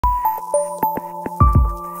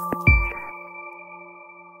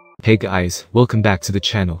Hey guys, welcome back to the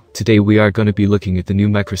channel. Today we are gonna be looking at the new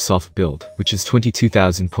Microsoft build, which is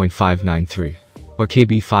 22,000.593, or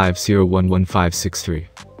KB501153.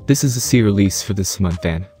 This is a C release for this month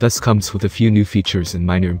and thus comes with a few new features and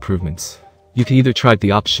minor improvements. You can either try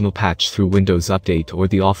the optional patch through Windows Update or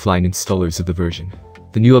the offline installers of the version.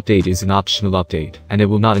 The new update is an optional update, and it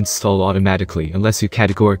will not install automatically unless you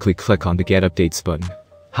categorically click on the Get Updates button.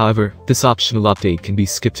 However, this optional update can be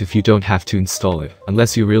skipped if you don't have to install it,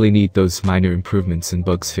 unless you really need those minor improvements and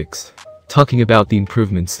bugs fixed. Talking about the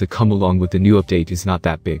improvements that come along with the new update is not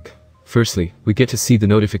that big. Firstly, we get to see the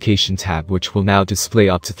notification tab, which will now display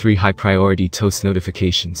up to 3 high-priority toast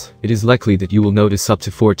notifications. It is likely that you will notice up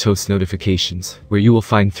to 4 toast notifications, where you will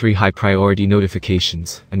find 3 high-priority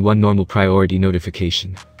notifications and 1 normal priority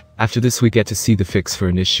notification. After this, we get to see the fix for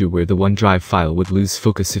an issue where the OneDrive file would lose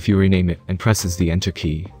focus if you rename it and presses the Enter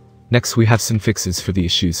key. Next, we have some fixes for the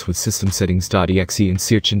issues with systemsettings.exe and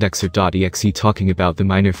searchindexer.exe. Talking about the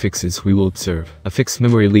minor fixes, we will observe a fixed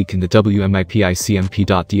memory leak in the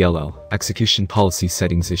wmipicmp.dll execution policy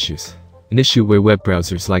settings issues. An issue where web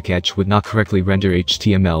browsers like Edge would not correctly render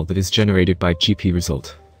HTML that is generated by GP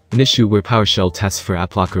result. An issue where PowerShell tests for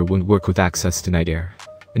AppLocker wouldn't work with access denied error.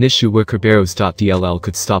 An issue where Kerberos.dll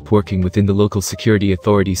could stop working within the local security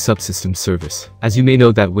authority subsystem service. As you may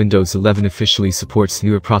know that Windows 11 officially supports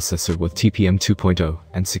newer processor with TPM 2.0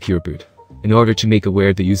 and Secure Boot. In order to make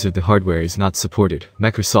aware the user the hardware is not supported,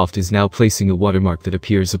 Microsoft is now placing a watermark that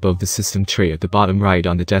appears above the system tray at the bottom right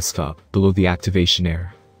on the desktop, below the activation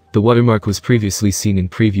error. The watermark was previously seen in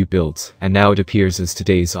preview builds, and now it appears as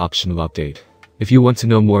today's optional update. If you want to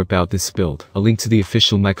know more about this build, a link to the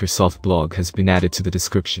official Microsoft blog has been added to the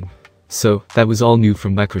description. So, that was all new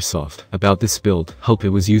from Microsoft about this build. Hope it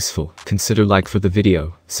was useful. Consider like for the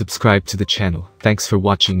video, subscribe to the channel. Thanks for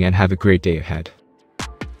watching and have a great day ahead.